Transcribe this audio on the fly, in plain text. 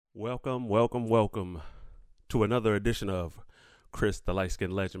Welcome to another edition of Chris the Light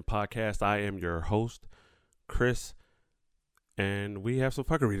Skin Legend podcast. I am your host, Chris, and we have some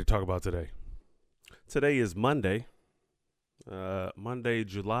fuckery to talk about today. Today is Monday,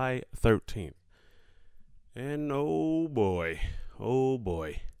 July 13th. And oh boy.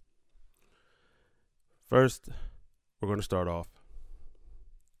 First, we're going to start off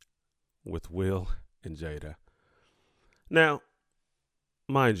with Will and Jada. Now,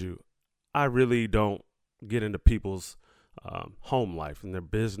 mind you, I really don't get into people's home life and their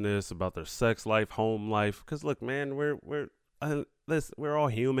business, about their sex life, home life. Because look, man, we're all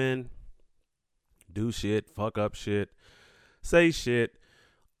human. Do shit, fuck up shit, say shit.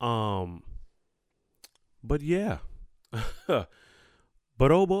 But yeah, but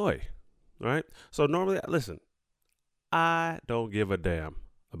oh boy, right? So normally, listen, I don't give a damn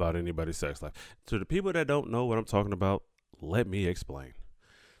about anybody's sex life. To the people that don't know what I'm talking about, let me explain.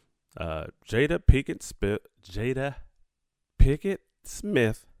 Jada Pinkett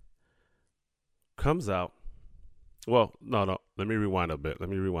Smith comes out. Well, no. Let me rewind a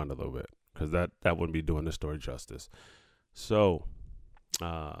little bit because that wouldn't be doing the story justice. So,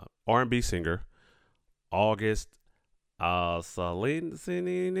 R&B singer August Alsina.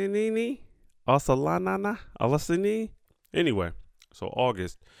 Anyway, so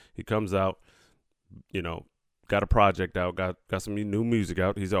August, he comes out, got a project out, got some new music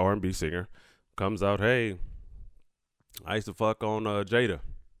out. He's an R&B singer. Comes out, hey, I used to fuck on Jada,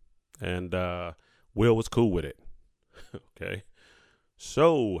 and Will was cool with it. Okay,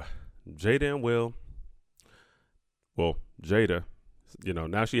 so Jada and Will. Well, Jada,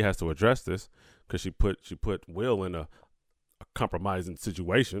 now she has to address this because she put Will in a compromising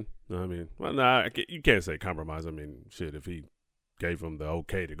situation. I mean, well, you can't say compromise. I mean, shit, if he gave him the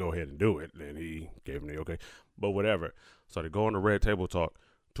okay to go ahead and do it, then he gave him the okay. But whatever. So they go on the Red Table Talk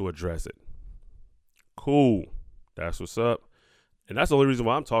to address it. Cool. That's what's up. And that's the only reason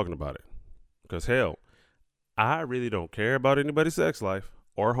why I'm talking about it. Because hell, I really don't care about anybody's sex life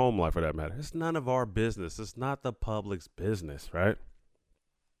or home life for that matter. It's none of our business. It's not the public's business, right?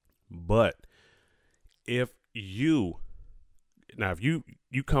 But if you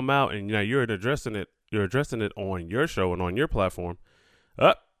come out and you're addressing it on your show and on your platform,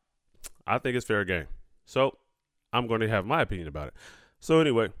 I think it's fair game. So I'm going to have my opinion about it. So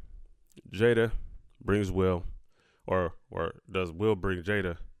anyway, Jada brings Will, or does Will bring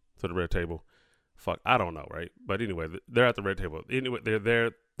Jada to the Red Table? Fuck, I don't know, right? But anyway, they're at the Red Table. Anyway, they're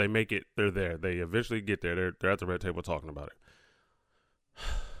there. They make it. They're there. They eventually get there. They're at the Red Table talking about it.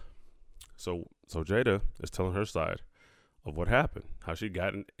 So Jada is telling her side of what happened, how she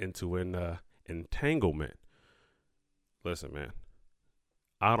got into an entanglement. Listen, man,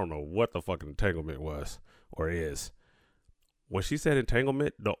 I don't know what the fucking entanglement was or is. When she said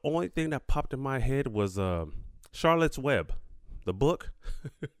entanglement, the only thing that popped in my head was Charlotte's Web, the book.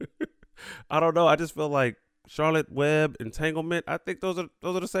 I don't know. I just feel like Charlotte Web, entanglement. I think those are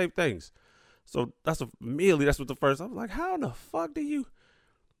the same things. So that's what the first. I'm like, how in the fuck do you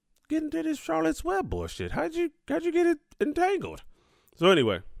get into this Charlotte's Web bullshit? How'd you get it entangled? So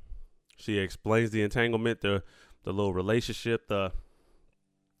anyway, she explains the entanglement, the little relationship, I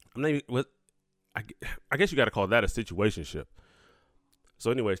guess you got to call that a situationship. So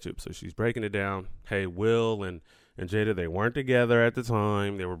anyway, so she's breaking it down. Hey, Will and Jada, they weren't together at the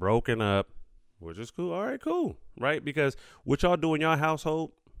time. They were broken up, which is cool. All right, cool, right? Because what y'all do in your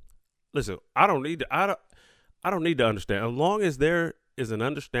household, listen, I don't need to understand. As long as there is an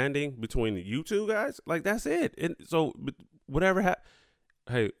understanding between you two guys, like that's it. And so whatever happened,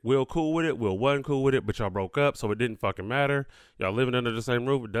 hey, Will cool with it, Will wasn't cool with it, but y'all broke up, so it didn't fucking matter. Y'all living under the same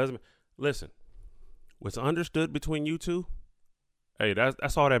roof, it doesn't. Listen, what's understood between you two, hey,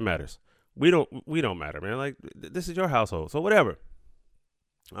 that's all that matters. We don't matter, man. Like this is your household, so whatever.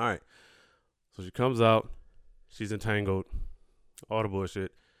 All right. So she comes out, she's entangled, all the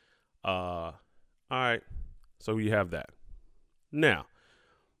bullshit. All right. So we have that. Now,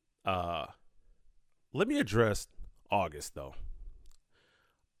 let me address August though.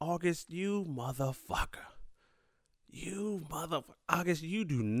 August, you motherfucker. August, you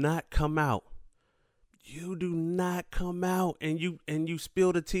do not come out. You do not come out and you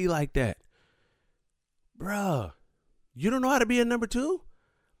spill the tea like that. Bruh, you don't know how to be a number two?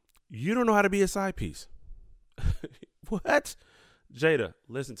 You don't know how to be a side piece. What? Jada,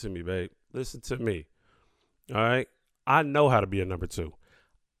 listen to me, babe. Listen to me. All right? I know how to be a number two.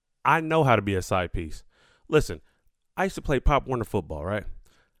 I know how to be a side piece. Listen, I used to play Pop Warner football, right?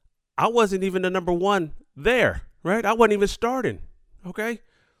 I wasn't even the number one there, right? I wasn't even starting, okay?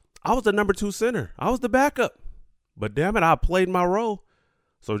 I was the number two center. I was the backup. But damn it, I played my role.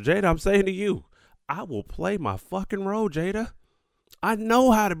 So Jada, I'm saying to you, I will play my fucking role, Jada. I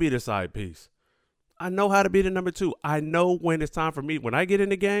know how to be the side piece. I know how to be the number two. I know when it's time for me. When I get in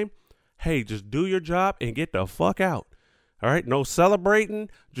the game, hey, just do your job and get the fuck out. All right? No celebrating.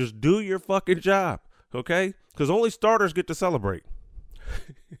 Just do your fucking job. Okay? Because only starters get to celebrate.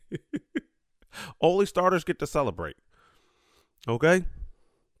 Only starters get to celebrate. Okay?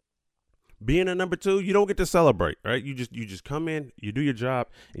 Being a number two, you don't get to celebrate, right? You just come in, you do your job,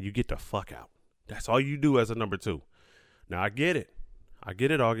 and you get the fuck out. That's all you do as a number two. Now I get it. I get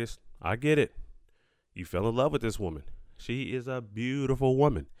it, August. I get it. You fell in love with this woman. She is a beautiful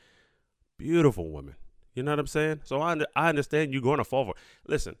woman. Beautiful woman. You know what I'm saying? So I understand you're going to fall for it.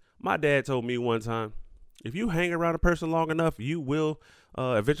 Listen, my dad told me one time, if you hang around a person long enough, you will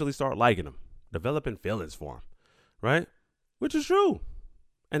eventually start liking them, developing feelings for them, right? Which is true.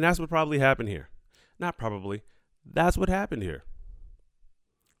 And that's what probably happened here. Not probably. That's what happened here.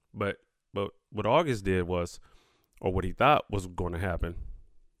 But what August did was, or what he thought was going to happen,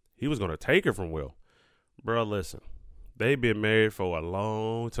 he was going to take her from Will. Bro, listen, they've been married for a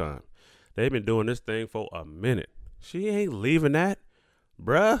long time. They've been doing this thing for a minute. She ain't leaving that.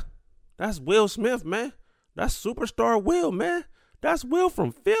 Bruh, that's Will Smith, man. That's superstar Will, man. That's Will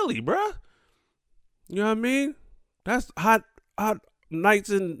from Philly, bruh. You know what I mean? That's hot nights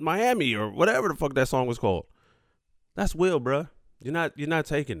in Miami or whatever the fuck that song was called. That's Will, bruh. You're not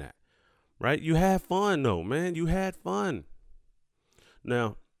taking that, right? You had fun though, man. You had fun.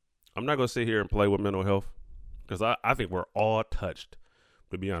 Now, I'm not going to sit here and play with mental health because I think we're all touched,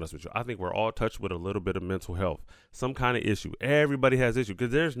 to be honest with you. I think we're all touched with a little bit of mental health, some kind of issue. Everybody has issue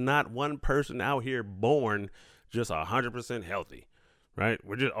because there's not one person out here born just 100% healthy, right?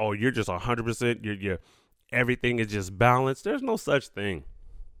 You're just 100%. You're everything is just balanced. There's no such thing.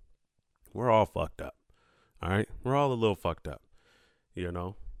 We're all fucked up, all right? We're all a little fucked up, you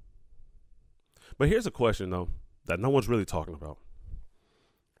know? But here's a question, though, that no one's really talking about.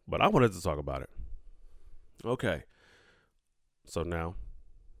 But I wanted to talk about it. Okay. So now,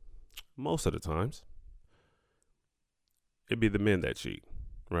 most of the times, it'd be the men that cheat,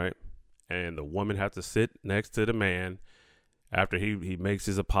 right? And the woman has to sit next to the man after he makes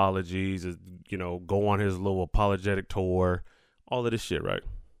his apologies, go on his little apologetic tour, all of this shit, right?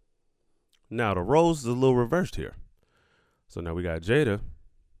 Now, the roles is a little reversed here. So now we got Jada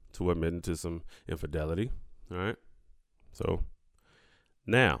to admitting to some infidelity, all right? So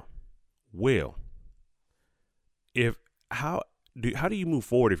now, Will, how do you move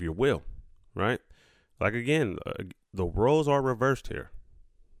forward if you're Will, right? Like again, the roles are reversed here.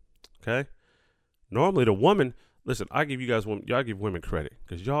 Okay, normally the woman. Listen, I give you guys y'all give women credit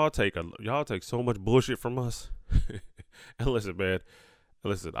because y'all take so much bullshit from us. And listen, man,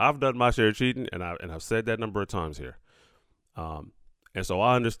 I've done my share of cheating, and I've said that number of times here. And so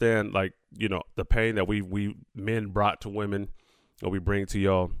I understand, the pain that we men brought to women, or we bring to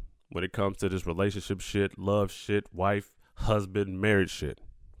y'all when it comes to this relationship shit, love shit, wife, husband, marriage shit.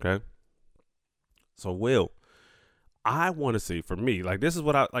 Okay. So Will, I want to see, for me, this is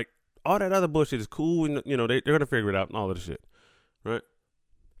what I like. All that other bullshit is cool, and they're gonna figure it out and all of the shit, right?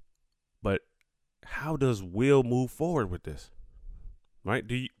 But how does Will move forward with this? Right?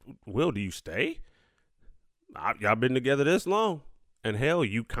 Do you stay? Y'all been together this long, and hell,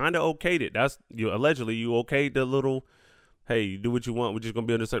 you kind of okayed it. That's allegedly you okayed the little, hey, you do what you want. We're just gonna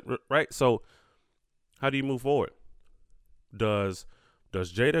be on the same, right? So, how do you move forward? Does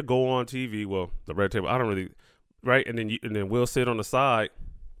Jada go on TV? Well, the red table. I don't really, right? And then Will sit on the side,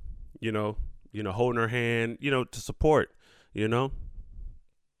 holding her hand, to support.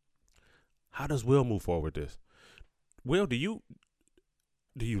 How does Will move forward with this? Will, do you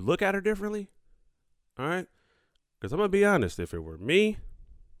look at her differently? All right, because I'm gonna be honest. If it were me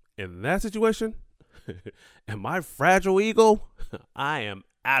in that situation, and my fragile ego, I am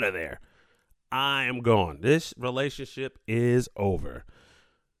out of there. I am gone. This relationship is over.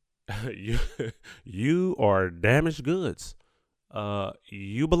 You are damaged goods.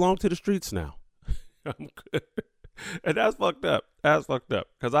 You belong to the streets now. I'm good. And that's fucked up. That's fucked up.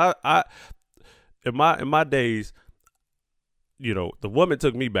 Cause I in my days, the woman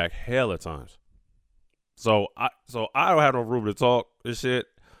took me back hella times. So I don't have no room to talk and shit.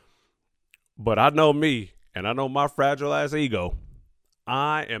 But I know me, and I know my fragile ass ego.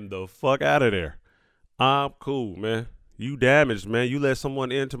 I am the fuck out of there. I'm cool, man. You damaged, man. You let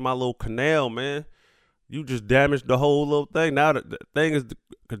someone into my little canal, man. You just damaged the whole little thing. Now the thing is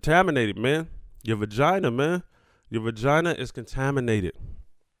contaminated, man. Your vagina, man. Your vagina is contaminated.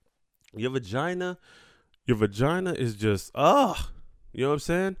 Your vagina is just, you know what I'm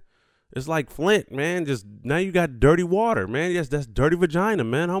saying? It's like Flint, man. Just now you got dirty water, man. Yes, that's dirty vagina,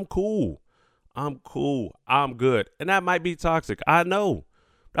 man. I'm cool. I'm cool. I'm good. And that might be toxic. I know.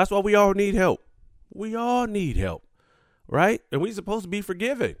 That's why we all need help. We all need help, right? And we supposed to be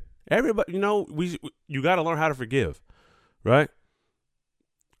forgiving. Everybody, you got to learn how to forgive, right?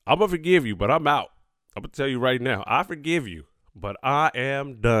 I'm going to forgive you, but I'm out. I'm going to tell you right now, I forgive you, but I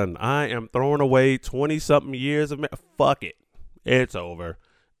am done. I am throwing away 20-something years of fuck it. It's over.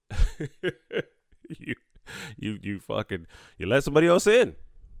 you fucking, you let somebody else in.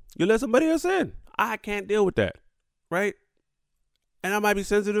 You let somebody else in. I can't deal with that, right? And I might be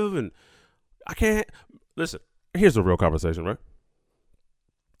sensitive and I can't. Listen, here's a real conversation, right?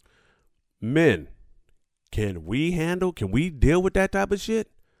 Men, can we deal with that type of shit?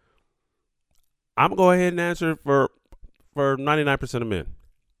 I'm going to go ahead and answer for 99% of men.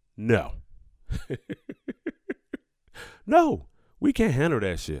 No. No, we can't handle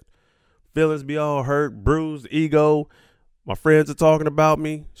that shit. Feelings be all hurt, bruised, ego. My friends are talking about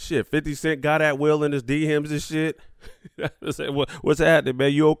me. Shit, 50 Cent got at Will in his DMs and shit. What's happening,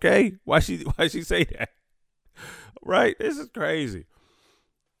 man? You okay? Why she say that? Right? This is crazy.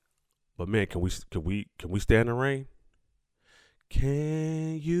 But man, can we stand the rain?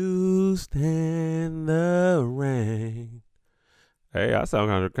 Can you stand the rain? Hey, I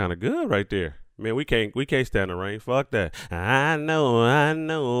sound kind of good right there. Man, we can't stand the rain. Fuck that. I know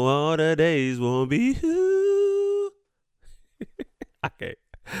all the days won't be. I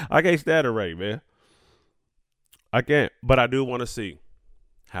can't stand the rain, man. I can't. But I do want to see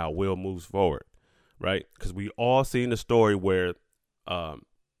how Will moves forward, right? Because we all seen the story where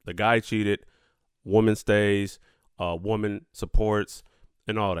the guy cheated, woman stays, woman supports,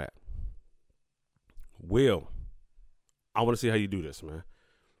 and all that. Will, I want to see how you do this, man.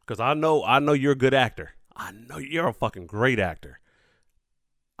 Because I know you're a good actor. I know you're a fucking great actor.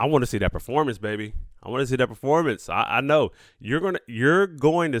 I want to see that performance, baby. I want to see that performance. I know you're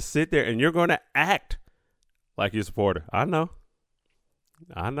going to sit there and you're going to act like your supporter. I know.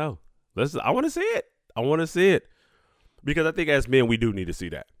 Listen, I want to see it. Because I think as men, we do need to see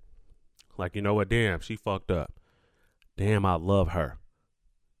that. Like, you know what? Damn, she fucked up. Damn, I love her.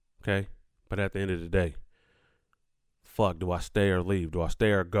 Okay? But at the end of the day, fuck, do I stay or leave? Do I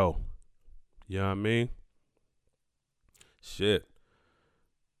stay or go? You know what I mean? Shit.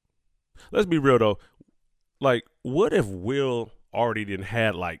 Let's be real, though. Like, what if Will already didn't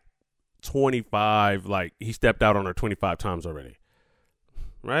had, like, 25, like, he stepped out on her 25 times already?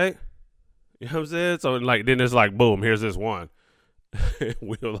 Right? You know what I'm saying? So, like, then it's like, boom, here's this one.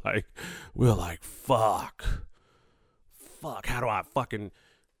 We're like, fuck, how do I fucking,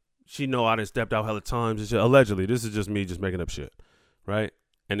 she know I done stepped out hella times and shit. Allegedly, this is just me just making up shit, right?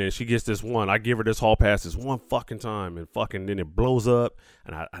 And then she gets this one, I give her this hall pass this one fucking time, and fucking then it blows up,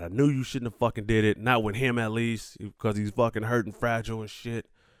 and I knew you shouldn't have fucking did it, not with him at least, because he's fucking hurt and fragile and shit.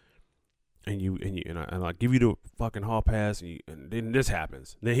 And I give you the fucking hall pass, and then this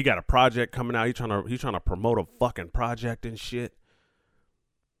happens. Then he got a project coming out. He's trying to promote a fucking project and shit.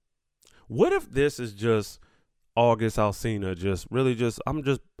 What if this is just August Alsina?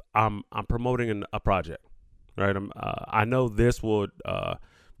 I'm promoting a project, right? I know this would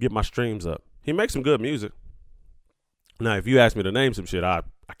get my streams up. He makes some good music. Now, if you ask me to name some shit, I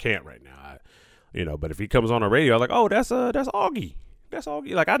can't right now. But if he comes on the radio, I'm like, oh, that's Augie. That's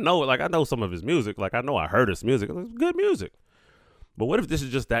Augie. Like I know some of his music. Like I know I heard his music. It's good music. But what if this is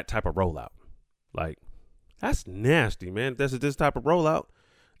just that type of rollout? Like that's nasty, man. This is this type of rollout.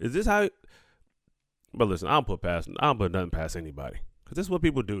 Is this how? But listen, I don't put nothing past anybody. Because this is what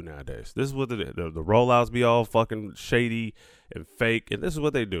people do nowadays. This is what the rollouts be all fucking shady and fake. And this is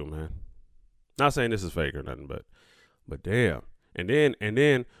what they do, man. Not saying this is fake or nothing, but damn. And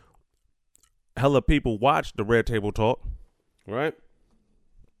then hella people watch the Red Table Talk, right?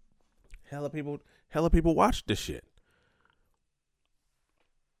 Hella people watch this shit.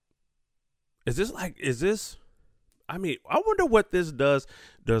 I mean, I wonder what this does.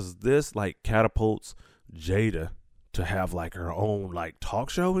 Does this like catapults Jada to have like her own like talk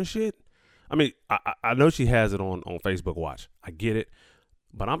show and shit? I mean, I know she has it on Facebook Watch. I get it.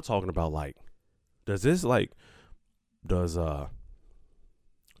 But I'm talking about like, does like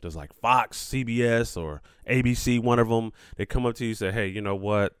Fox, CBS, or ABC, one of them, they come up to you and say, hey, you know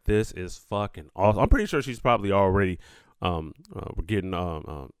what? This is fucking awesome. I'm pretty sure she's probably already getting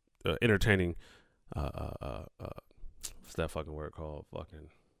entertaining what's that fucking word called?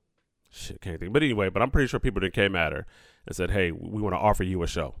 Fucking shit, can't think. But anyway, I'm pretty sure people that came at her and said, hey, we want to offer you a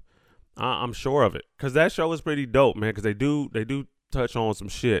show. I'm sure of it. Because that show is pretty dope, man. Because they do touch on some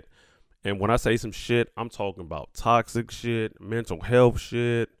shit. And when I say some shit, I'm talking about toxic shit, mental health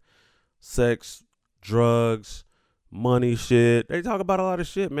shit, sex, drugs, money shit. They talk about a lot of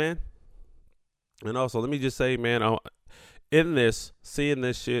shit, man. And also, let me just say, man, seeing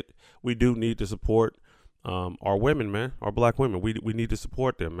this shit, we do need to support our women, man, our black women. We need to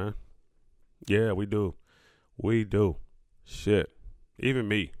support them, man. Yeah, we do. We do. Shit. Even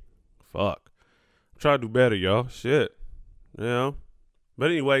me. Fuck. I'm trying to do better, y'all. Shit. You know?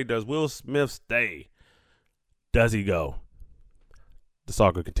 But anyway, does Will Smith stay? Does he go? The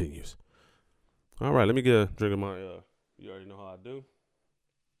saga continues. All right, let me get a drink of my, you already know how I do.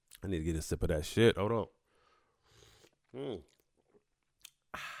 I need to get a sip of that shit. Hold on.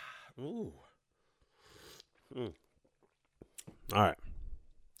 Ooh. All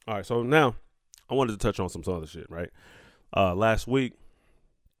right, so now I wanted to touch on some other shit, right? Last week,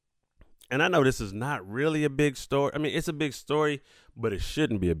 and I know this is not really a big story. I mean, it's a big story, but it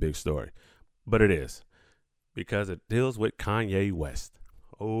shouldn't be a big story. But it is, because it deals with Kanye West.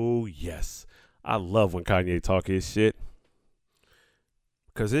 Oh, yes. I love when Kanye talk his shit.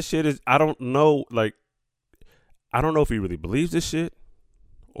 Because this shit is, I don't know if he really believes this shit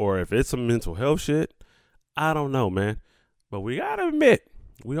or if it's some mental health shit. I don't know, man. But we all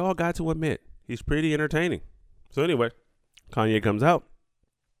got to admit, he's pretty entertaining. So anyway, Kanye comes out,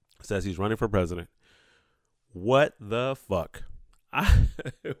 says he's running for president. What the fuck?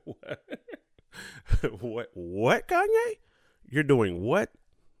 What, Kanye? You're doing what?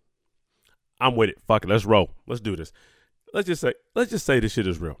 I'm with it. Fuck it. Let's roll. Let's do this. Let's just say this shit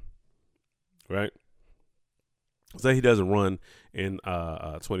is real. Right? Say he doesn't run in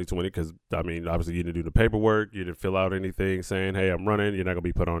 2020 because, I mean, obviously you didn't do the paperwork. You didn't fill out anything saying, hey, I'm running. You're not going to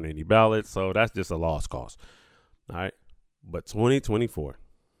be put on any ballots. So that's just a lost cause. All right? But 2024,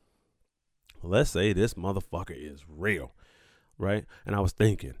 let's say this motherfucker is real. Right? And I was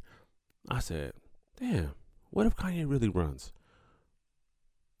thinking, I said, damn, what if Kanye really runs?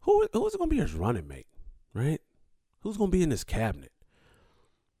 Who's going to be his running mate? Right? Who's going to be in this cabinet?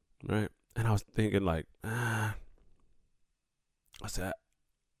 Right? And I was thinking I said,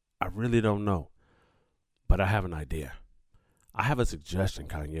 I really don't know, but I have an idea. I have a suggestion,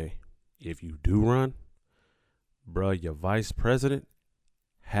 Kanye. If you do run, bruh, your vice president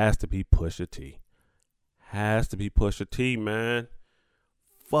has to be Pusha T. Has to be Pusha T, man.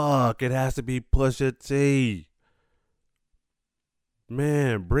 Fuck, it has to be Pusha T.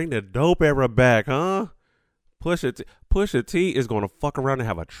 Man, bring the dope era back, huh? Pusha T is going to fuck around and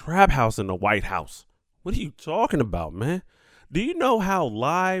have a trap house in the White House. What are you talking about, man? Do you know how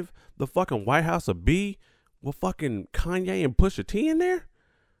live the fucking White House will be with fucking Kanye and Pusha T in there?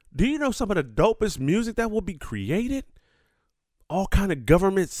 Do you know some of the dopest music that will be created? All kind of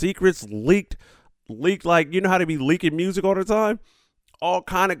government secrets leaked like, you know how they be leaking music all the time? All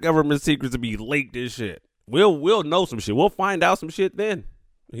kind of government secrets will be leaked and shit. We'll know some shit. We'll find out some shit then.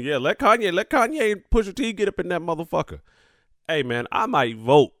 Yeah, let Kanye and Pusha T get up in that motherfucker. Hey man, I might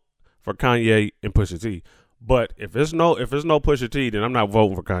vote for Kanye and Pusha T. But if there's no Pusha T, then I'm not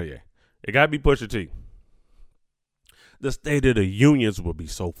voting for Kanye. It gotta be Pusha T. The State of the Unions would be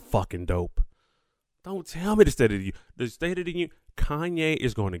so fucking dope. Don't tell me the State of the Union. Kanye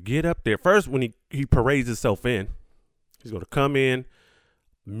is going to get up there first when he parades himself in. He's going to come in,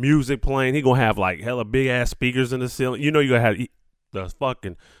 music playing. He gonna have like hella big ass speakers in the ceiling. You know, you gonna have the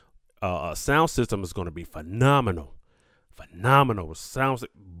fucking sound system is gonna be phenomenal. Sounds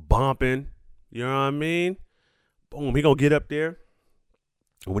like bumping. You know what I mean? Boom. He gonna get up there.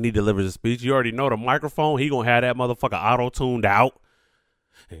 When he delivers his speech, you already know the microphone. He gonna have that motherfucker auto-tuned out.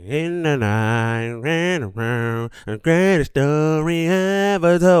 In the night, ran around, the greatest story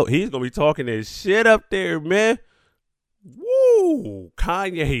ever told. He's gonna be talking this shit up there, man. Woo!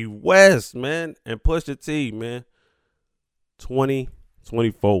 Kanye West, man, and Pusha T, man.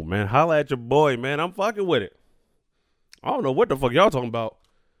 2024, man. Holla at your boy, man. I'm fucking with it. I don't know what the fuck y'all talking about.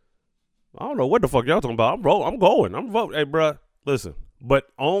 I'm going. I'm voting. Hey, bro, listen. But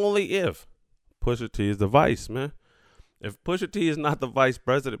only if Pusha T is the vice, man. If Pusha T is not the vice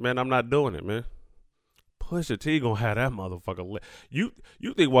president, man, I'm not doing it, man. Pusha T gonna have that motherfucker lit. You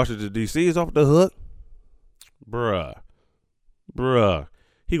think Washington, D.C. is off the hook? Bruh.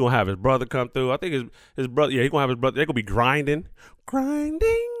 He gonna have his brother come through. I think his brother, yeah, he gonna have his brother. They gonna be grinding. You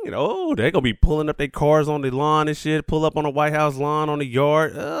know, they gonna be pulling up their cars on the lawn and shit. Pull up on the White House lawn on the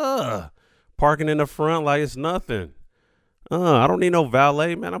yard. Parking in the front like it's nothing. I don't need no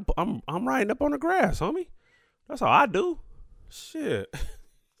valet, man. I'm riding up on the grass, homie. That's how I do. Shit.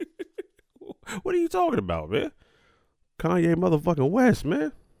 What are you talking about, man? Kanye motherfucking West,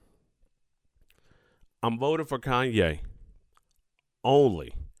 man. I'm voting for Kanye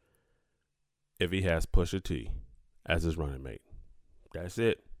only if he has Pusha T as his running mate. That's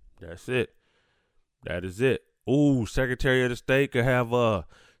it. That's it. That is it. Ooh, Secretary of the State could have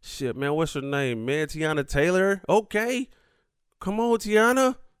shit, man. What's her name, man? Tiana Taylor. Okay, come on,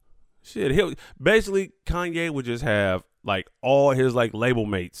 Tiana. Shit, basically Kanye would just have like all his like label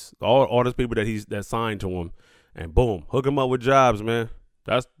mates, all those people that signed to him, and boom, hook him up with jobs, man.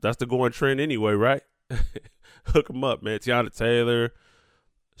 That's the going trend anyway, right? Hook him up, man. Tiana Taylor.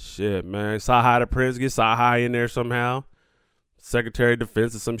 Shit, man. Sahai the Prince, get Sahai in there somehow. Secretary of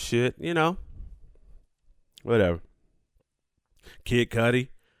Defense or some shit, whatever. Kid Cudi.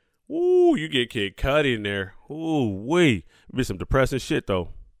 Ooh, you get Kid Cudi in there. Ooh, wee. Be some depressing shit though.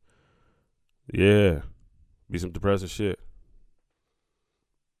 Yeah. Be some depressing shit.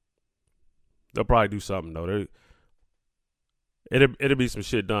 They'll probably do something though. It'll be some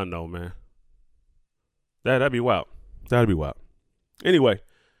shit done though, man. That'd be wild. That'd be wild. Anyway,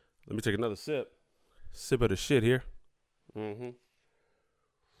 let me take another sip. Sip of the shit here.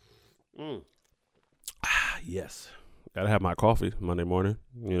 Yes. Gotta have my coffee Monday morning.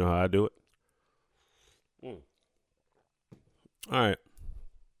 You know how I do it. All right.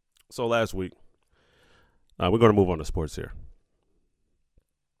 So last week, we're going to move on to sports here.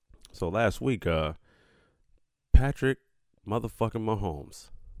 So last week, Patrick motherfucking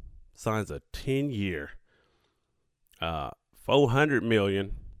Mahomes signs a 10-year, $400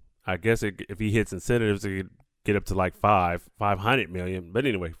 million. I guess if he hits incentives, it could get up to like $500 million. But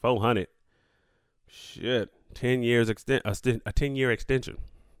anyway, 400. Shit, 10 years a 10-year extension,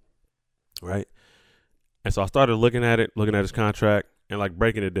 right? And so I started looking at his contract and like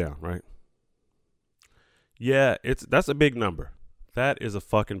breaking it down, right? Yeah, that's a big number. That is a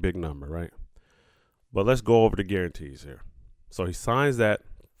fucking big number, right? But let's go over the guarantees here. So he signs that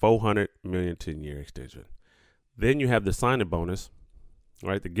 $400 million 10-year extension. Then you have the signing bonus,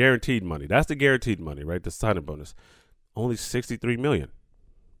 right? The guaranteed money. That's the guaranteed money, right? The signing bonus. Only $63 million,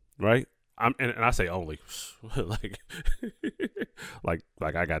 right? And I say only, like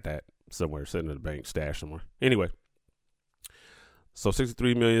I got that somewhere sitting in the bank, stashed somewhere. Anyway, so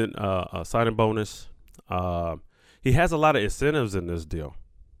 $63 million signing bonus. He has a lot of incentives in this deal,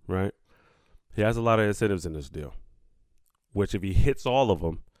 right? He has a lot of incentives in this deal, which if he hits all of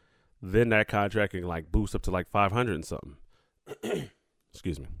them, then that contract can like boost up to like 500 and something.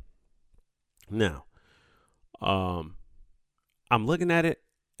 Excuse me. Now, I'm looking at it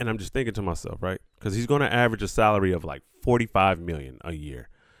and I'm just thinking to myself, right? Because he's going to average a salary of like $45 million a year,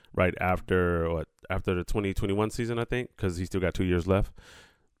 right? After the 2021 season, I think, because he still got 2 years left.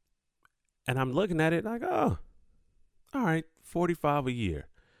 And I'm looking at it like, oh, all right, 45 a year.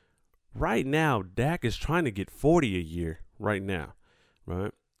 Right now, Dak is trying to get 40 a year right now,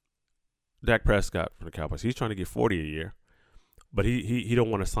 right? Dak Prescott from the Cowboys, he's trying to get 40 a year, but he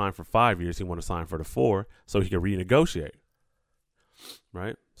don't want to sign for 5 years. He want to sign for the 4 so he can renegotiate,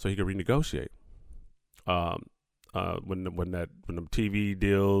 right? So he can renegotiate. When the TV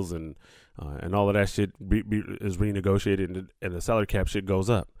deals and all of that shit is renegotiated and the salary cap shit goes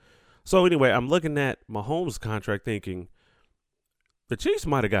up. So anyway, I'm looking at Mahomes' contract thinking the Chiefs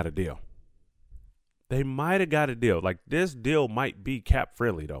might have got a deal. They might have got a deal. Like this deal might be cap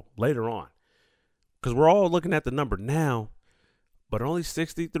friendly though later on, because we're all looking at the number now, but only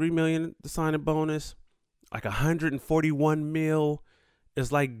 $63 million the signing bonus, like $141 million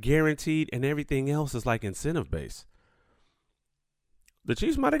is like guaranteed, and everything else is like incentive based. The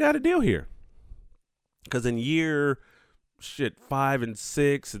Chiefs might have got a deal here, because in year 5 and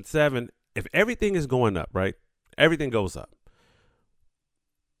 6 and 7, if everything is going up, right? Everything goes up.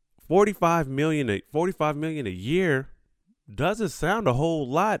 $45 million a year doesn't sound a whole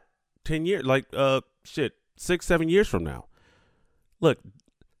lot 10 years, like 6-7 years from now. Look,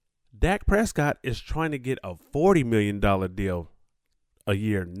 Dak Prescott is trying to get a $40 million deal a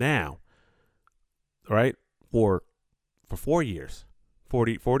year now, right? For 4 years.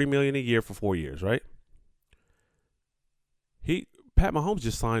 $40 million a year for 4 years, right? Pat Mahomes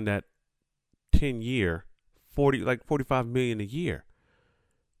just signed that 10-year, $45 million a year.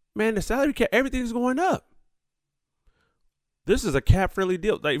 Man, the salary cap, everything's going up. This is a cap-friendly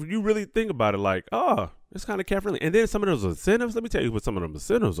deal. Like, if you really think about it, like, oh, it's kind of cap-friendly. And then some of those incentives, let me tell you what some of them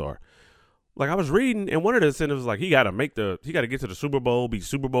incentives are. Like, I was reading, and one of the incentives is like, he got to get to the Super Bowl, be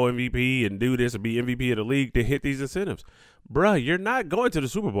Super Bowl MVP, and do this, and be MVP of the league to hit these incentives. Bruh, you're not going to the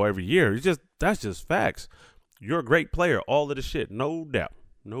Super Bowl every year. That's just facts. You're a great player, all of the shit, no doubt.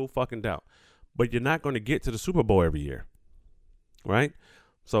 No fucking doubt. But you're not going to get to the Super Bowl every year, right?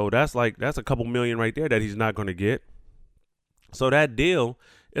 So that's a couple million right there that he's not going to get. So that deal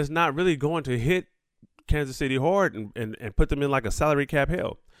is not really going to hit Kansas City hard and put them in like a salary cap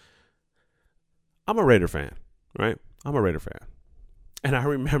hell. I'm a Raider fan, right? I'm a Raider fan. And I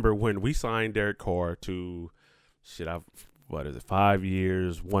remember when we signed Derek Carr to, what is it, 5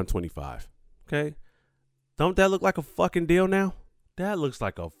 years, 125. Okay. Don't that look like a fucking deal now? That looks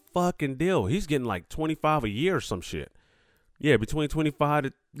like a fucking deal. He's getting like 25 a year or some shit. Yeah, between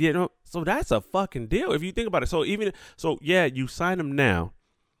 25 to, so that's a fucking deal if you think about it. So you sign him now.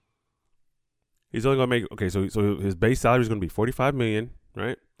 He's only going to make, so his base salary is going to be 45 million,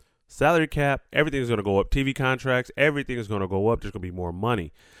 right? Salary cap, everything's going to go up. TV contracts, everything is going to go up. There's going to be more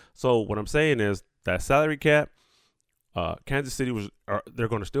money. So what I'm saying is that salary cap, Kansas City they're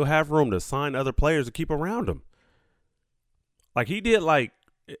going to still have room to sign other players to keep around him. Like he did,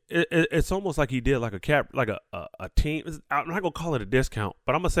 it's almost like he did like a cap, like a team. I'm not gonna call it a discount,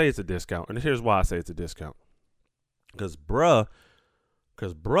 but I'm gonna say it's a discount, and here's why I say it's a discount. Because bruh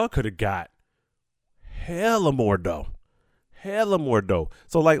could have got hella more dough.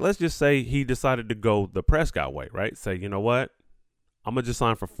 So like, let's just say he decided to go the Prescott way, right? Say, you know what, I'm gonna just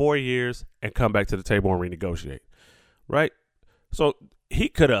sign for 4 years and come back to the table and renegotiate, right? So he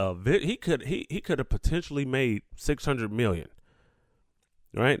could have potentially made $600 million.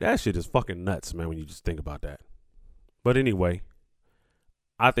 Right? That shit is fucking nuts, man, when you just think about that. But anyway,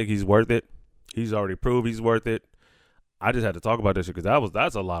 I think he's worth it. He's already proved he's worth it. I just had to talk about this shit because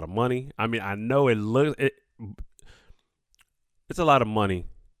that's a lot of money. I mean, I know it's a lot of money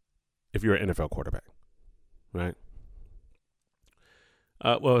if you're an NFL quarterback, right?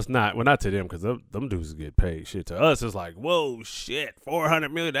 Well, it's not. Well, not to them because them dudes get paid. Shit, to us, it's like, whoa, shit, $400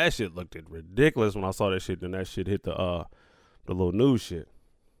 million. That shit looked ridiculous when I saw that shit. Then that shit hit the little news shit.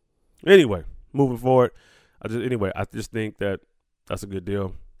 Anyway, moving forward, I just think that's a good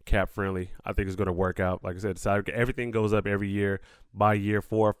deal, cap friendly. I think it's going to work out. Like I said, everything goes up every year. By year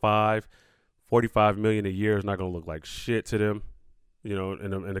 4 or 5, $45 million a year is not going to look like shit to them,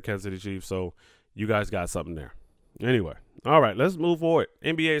 in the Kansas City Chiefs. So you guys got something there. Anyway, all right, let's move forward.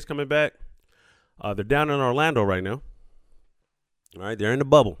 NBA is coming back. They're down in Orlando right now. All right, they're in the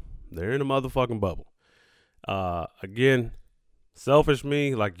bubble. They're in the motherfucking bubble. Again, selfish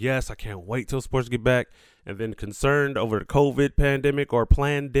me, like, yes, I can't wait till sports get back, and then concerned over the COVID pandemic or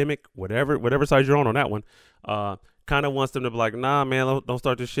plandemic, whatever side you're on that one, kind of wants them to be like, nah, man, don't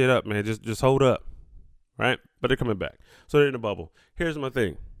start this shit up, man, just hold up, right? But they're coming back, so they're in the bubble. Here's my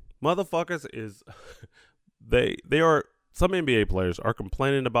thing, motherfuckers is, some NBA players are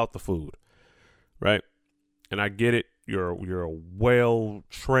complaining about the food, right? And I get it. You're a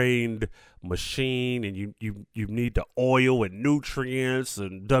well-trained machine, and you need the oil and nutrients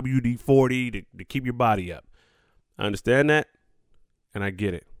and WD-40 to keep your body up. I understand that, and I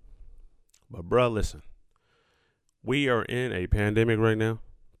get it. But, bro, listen. We are in a pandemic right now.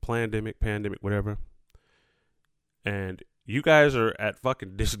 Pandemic, whatever. And you guys are at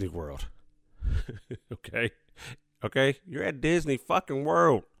fucking Disney World. Okay? You're at Disney fucking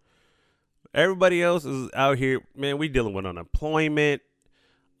World. Everybody else is out here, man. We dealing with unemployment.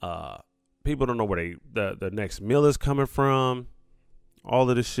 People don't know where the next meal is coming from. All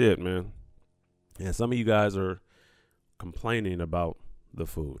of this shit, man. And some of you guys are complaining about the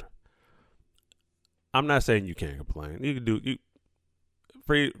food. I'm not saying you can't complain. You can do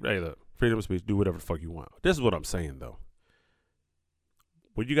freedom of speech. Do whatever the fuck you want. This is what I'm saying though.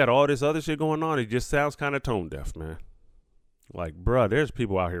 When you got all this other shit going on, it just sounds kind of tone deaf, man. Like, bruh, there's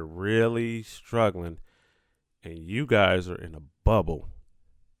people out here really struggling, and you guys are in a bubble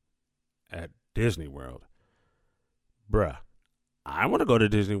at Disney World. Bruh, I want to go to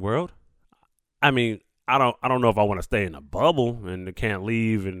Disney World. I mean, I don't know if I want to stay in a bubble and can't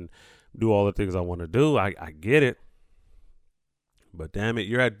leave and do all the things I want to do. I get it. But damn it,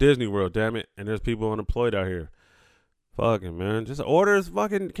 you're at Disney World, damn it, and there's people unemployed out here. Fucking, man. Just orders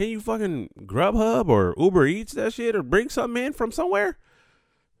fucking, can you fucking Grubhub or Uber Eats that shit or bring something in from somewhere?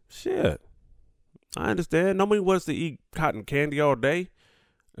 Shit. I understand. Nobody wants to eat cotton candy all day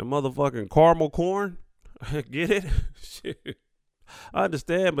and motherfucking caramel corn. Get it? Shit. I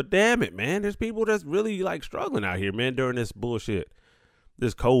understand, but damn it, man. There's people that's really like struggling out here, man, during this bullshit.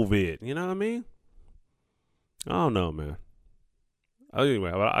 This COVID. You know what I mean? I don't know, man. Anyway,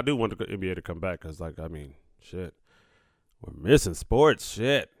 I do want the NBA to come back because, like, I mean, shit. We're missing sports,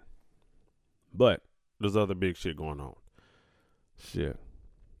 shit. But there's other big shit going on. Shit.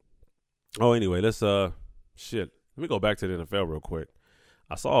 Oh, anyway, let me go back to the NFL real quick.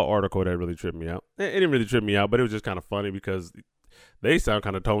 I saw an article that really tripped me out. It didn't really trip me out, but it was just kind of funny because they sound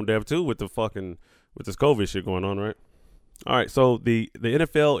kind of tone deaf too with this COVID shit going on, right? All right, so the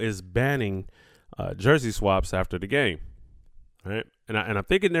NFL is banning jersey swaps after the game, right? And I'm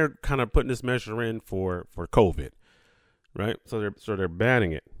thinking they're kind of putting this measure in for COVID. Right, so they're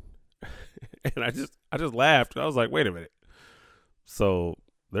banning it, and I just laughed. I was like, wait a minute, So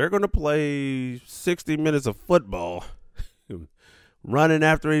they're going to play 60 minutes of football, running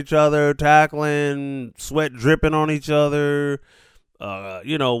after each other, tackling, sweat dripping on each other.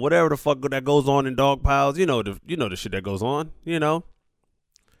 Whatever the fuck that goes on in dog piles. The shit that goes on. And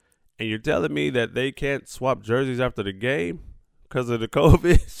you're telling me that they can't swap jerseys after the game because of the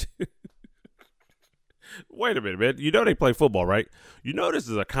COVID? Wait a minute, man. They play football, right? This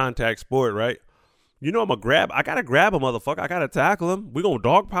is a contact sport, right? I gotta grab a motherfucker. I gotta tackle him. We gonna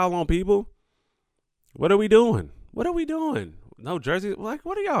dogpile on people. What are we doing? No jersey. Like,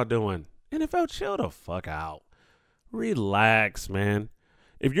 what are y'all doing? NFL, chill the fuck out. Relax, man.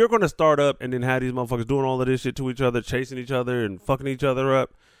 If you're gonna start up and then have these motherfuckers doing all of this shit to each other, chasing each other and fucking each other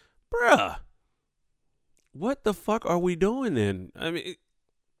up, bruh, what the fuck are we doing then? I mean,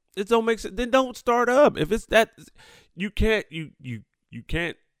 it don't make sense. Then don't start up. If it's that, you can't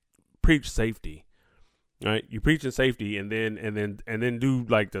preach safety. Right, you preaching safety and then do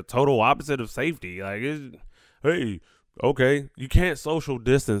like the total opposite of safety. Like, hey, okay, you can't social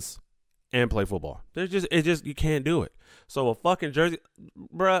distance and play football. You can't do it. So a fucking jersey,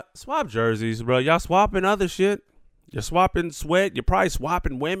 bruh, swap jerseys, bruh. Y'all swapping other shit. You're swapping sweat. You're probably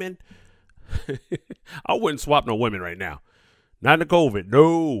swapping women. I wouldn't swap no women right now. Not in the COVID.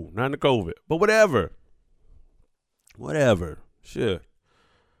 No, not in the COVID. But whatever. Shit.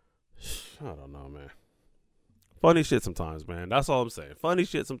 I don't know, man. Funny shit sometimes, man. That's all I'm saying. Funny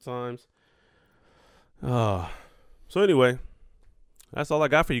shit sometimes. So anyway, that's all I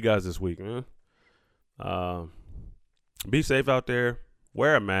got for you guys this week, man. Be safe out there.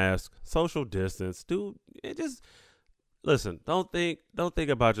 Wear a mask. Social distance. Dude, listen. Don't think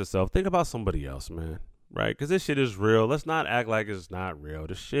about yourself. Think about somebody else, man. Right? Because this shit is real. Let's not act like it's not real.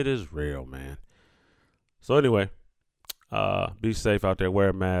 This shit is real, man. So anyway, be safe out there. Wear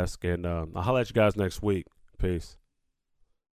a mask, and I'll holler at you guys next week. Peace.